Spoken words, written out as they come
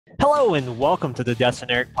Hello and welcome to the Dustin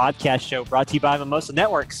and Eric podcast show brought to you by Mimosa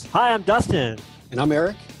Networks. Hi, I'm Dustin. And I'm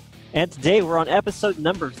Eric. And today we're on episode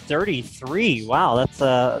number 33. Wow, it's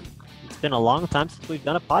been a long time since we've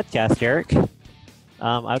done a podcast, Eric.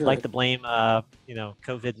 I'd like to blame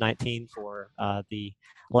COVID-19 for the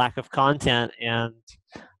lack of content, and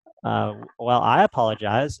I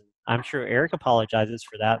apologize. I'm sure Eric apologizes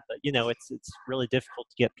for that, but it's really difficult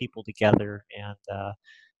to get people together and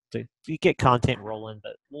to get content rolling,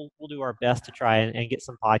 but we'll do our best to try and get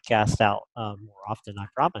some podcasts out more often, I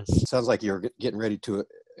promise. Sounds like you're getting ready to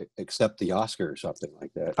accept the Oscar or something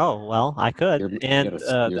like that. Oh, well, I could.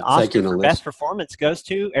 The Oscar for Best Performance goes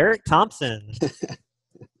to Eric Thompson.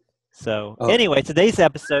 Anyway, today's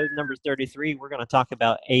episode, number 33, we're going to talk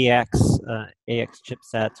about AX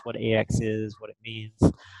chipsets, what AX is, what it means.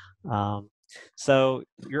 So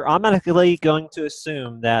you're automatically going to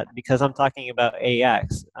assume that because I'm talking about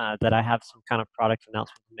AX, that I have some kind of product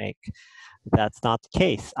announcement to make. That's not the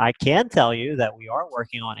case. I can tell you that we are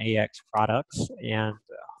working on AX products, and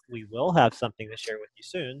we will have something to share with you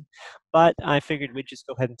soon. But I figured we'd just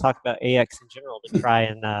go ahead and talk about AX in general to try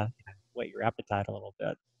and whet your appetite a little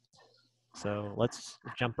bit. So let's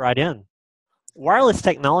jump right in. Wireless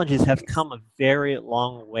technologies have come a very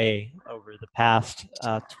long way over the past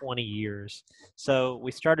 20 years. So we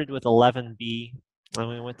started with 11B, and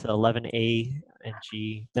we went to 11A and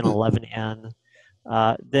G, then 11N.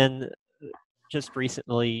 Then just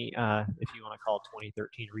recently, if you want to call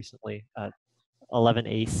 2013 recently,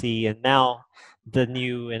 11AC, and now the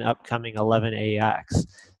new and upcoming 11AX.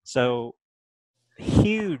 So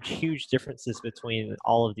huge differences between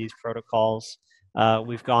all of these protocols.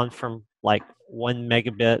 We've gone from like 1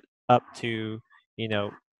 megabit up to,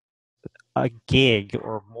 a gig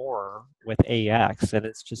or more with AX, and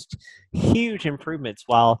it's just huge improvements.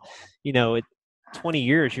 While, 20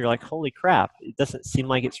 years, you're like, holy crap, it doesn't seem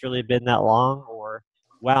like it's really been that long, or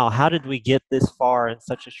wow, how did we get this far in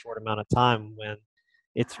such a short amount of time, when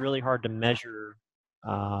it's really hard to measure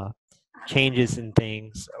changes in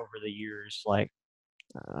things over the years, like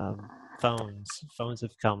phones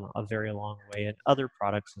have come a very long way, and other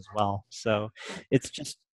products as well. So it's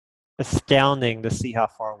just astounding to see how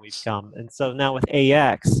far we've come. And so now with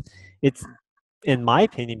AX, it's, in my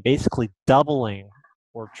opinion, basically doubling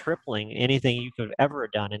or tripling anything you could have ever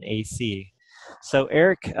done in AC. So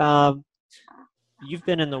Eric, you've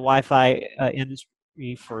been in the Wi-Fi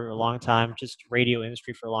industry for a long time, just radio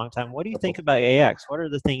industry for a long time. What do you think about AX? What are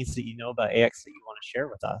the things that you know about AX that you want to share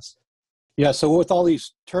with us? Yeah, so with all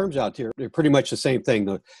these terms out there, they're pretty much the same thing.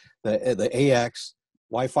 The AX,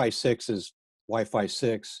 Wi-Fi 6 is Wi-Fi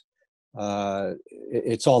 6.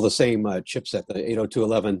 It's all the same chipset, the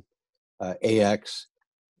 802.11 AX,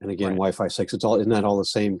 and again, right. Wi-Fi 6. Isn't that all the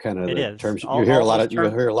same kind of terms? You hear a lot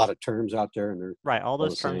of terms out there, and they're right. All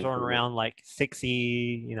those terms are around, like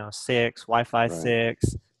 6E, 6, Wi-Fi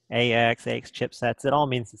 6, AX chipsets. It all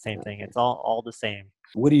means the same thing. It's all the same.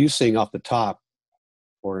 What are you seeing off the top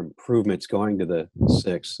or improvements going to the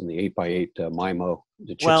 6 and the 8x8 MIMO,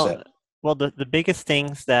 the chipset? Well, the biggest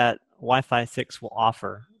things that Wi-Fi 6 will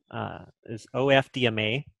offer is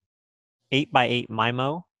OFDMA, 8x8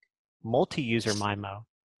 MIMO, multi-user MIMO,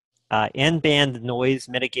 N-band noise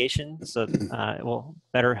mitigation, so it will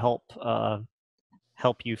better help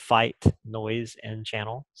you fight noise in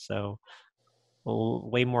channel. So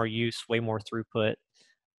way more use, way more throughput.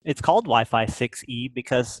 It's called Wi-Fi 6E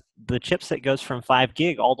because the chipset goes from 5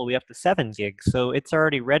 gig all the way up to 7 gig. So it's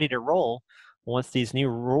already ready to roll once these new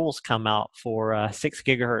rules come out for 6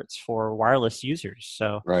 gigahertz for wireless users.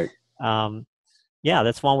 So right.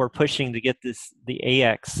 That's why we're pushing to get the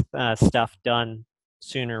AX stuff done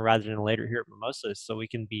sooner rather than later here at Mimosa, so we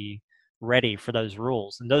can be ready for those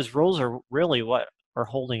rules. And those rules are really what are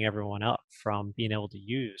holding everyone up from being able to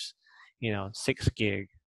use, 6 gig.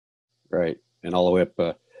 Right, and all the way up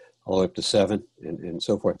to 7 and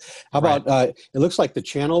so forth. How about, it looks like the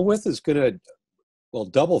channel width is going to,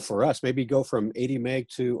 double for us, maybe go from 80 meg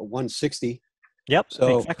to 160. Yep,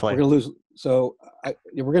 so exactly. We're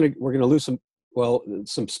going to lose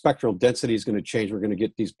some spectral density is going to change. We're going to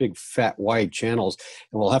get these big, fat, wide channels,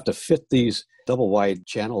 and we'll have to fit these double wide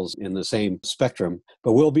channels in the same spectrum,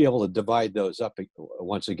 but we'll be able to divide those up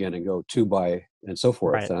once again and go 2 by and so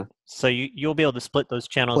forth. Right. Huh? So you'll be able to split those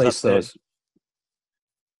channels place up. Those.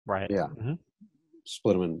 Right. Yeah. Mm-hmm.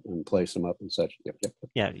 Split them and place them up and such. Yep.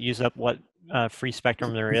 Yeah. Use up what free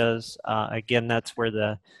spectrum there is. Again, that's where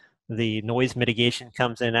the noise mitigation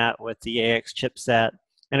comes in at with the AX chipset.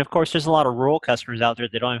 And of course, there's a lot of rural customers out there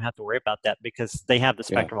that don't even have to worry about that because they have the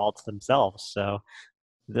spectrum all to themselves. So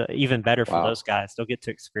even better for those guys. They'll get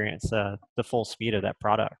to experience the full speed of that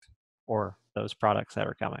product. for those products that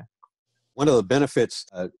are coming. One of the benefits,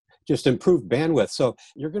 just improved bandwidth. So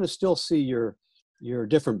you're going to still see your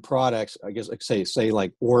different products, I guess, like say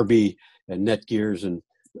like Orbi and Netgears and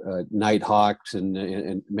Nighthawks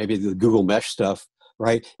and maybe the Google Mesh stuff,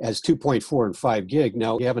 right, as 2.4 and 5 gig.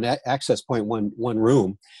 Now you have an access point one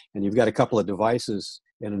room, and you've got a couple of devices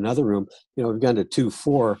in another room. We've gone to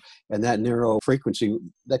 2.4, and that narrow frequency,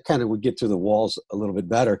 that kind of would get through the walls a little bit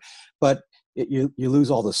better, but you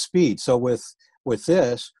lose all the speed. So with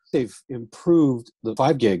this, they've improved the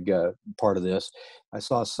 5 gig part of this. I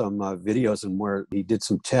saw some videos and where he did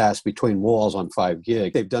some tests between walls on 5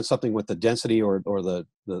 gig. They've done something with the density or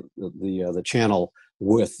the channel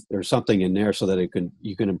width or something in there so that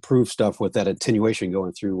you can improve stuff with that attenuation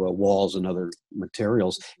going through walls and other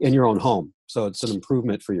materials in your own home. So it's an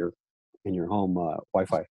improvement in your home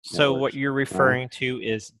Wi-Fi. So networks. what you're referring to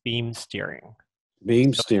is beam steering.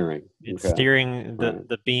 Beam steering. It's Okay. steering Right.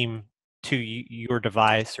 the beam to your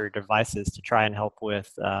device or devices to try and help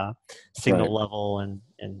with signal Right. level and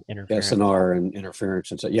interference. SNR and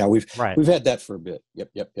interference and so yeah, we've had that for a bit.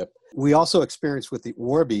 Yep. We also experienced with the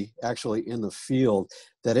Orbi actually in the field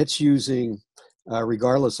that it's using,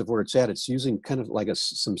 regardless of where it's using kind of like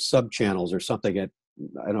some sub channels or something at,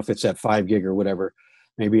 I don't know if it's at 5 gig or whatever,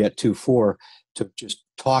 maybe at 2.4 to just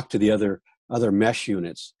talk to the other mesh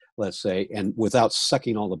units, let's say, and without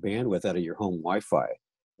sucking all the bandwidth out of your home Wi-Fi.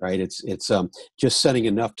 Right, it's just setting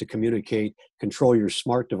enough to communicate, control your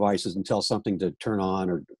smart devices, and tell something to turn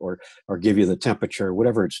on or give you the temperature,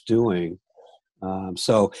 whatever it's doing.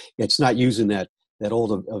 So it's not using that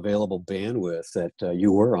old available bandwidth that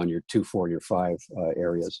you were on your 2.4 and your 5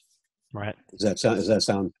 areas. Right. Is that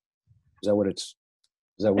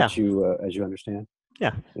what you as you understand?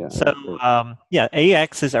 Yeah. Yeah. So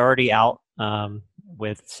AX is already out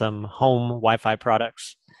with some home Wi-Fi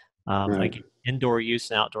products. Right. Again, indoor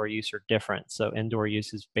use and outdoor use are different. So indoor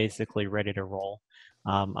use is basically ready to roll.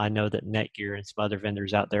 I know that Netgear and some other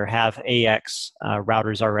vendors out there have AX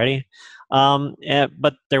routers already,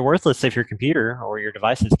 but they're worthless if your computer or your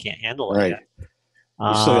devices can't handle it Right. yet.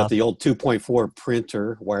 You still got the old 2.4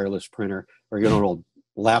 printer, wireless printer, or you got an old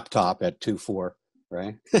laptop at 2.4,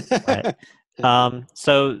 right? Right.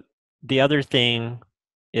 So the other thing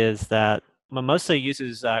is that Mimosa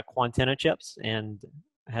uses Quantenna chips and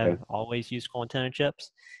have always used Quantenna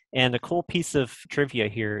chips. And the cool piece of trivia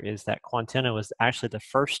here is that Quantenna was actually the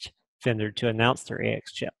first vendor to announce their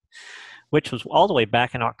AX chip, which was all the way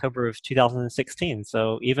back in October of 2016.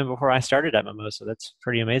 So even before I started at Mimosa, that's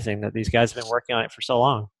pretty amazing that these guys have been working on it for so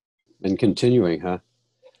long. And continuing, huh?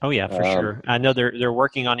 Oh yeah, for sure. I know they're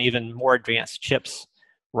working on even more advanced chips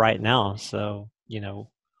right now. So,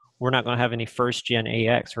 we're not going to have any first gen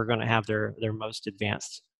AX. We're going to have their most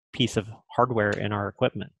advanced piece of hardware in our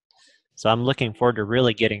equipment. So I'm looking forward to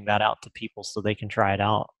really getting that out to people so they can try it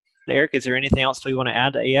out. Eric, is there anything else we want to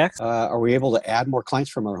add to AX? Are we able to add more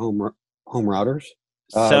clients from our home routers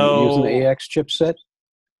So using the AX chipset?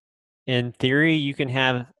 In theory, you can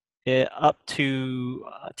have it up to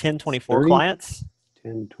 1024 30? clients.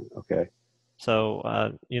 10, 20, okay.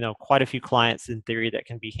 So, quite a few clients in theory that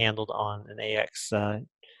can be handled on an AX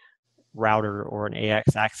router or an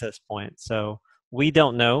AX access point. So we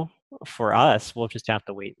don't know. For us, we'll just have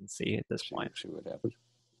to wait and see at this point. See what happens.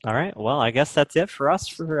 All right. Well, I guess that's it for us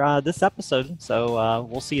for this episode. So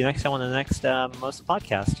we'll see you next time on the next Mimosa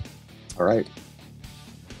podcast. All right.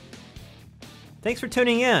 Thanks for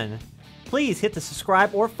tuning in. Please hit the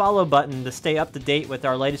subscribe or follow button to stay up to date with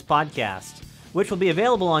our latest podcast, which will be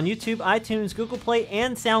available on YouTube, iTunes, Google Play,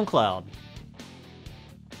 and SoundCloud.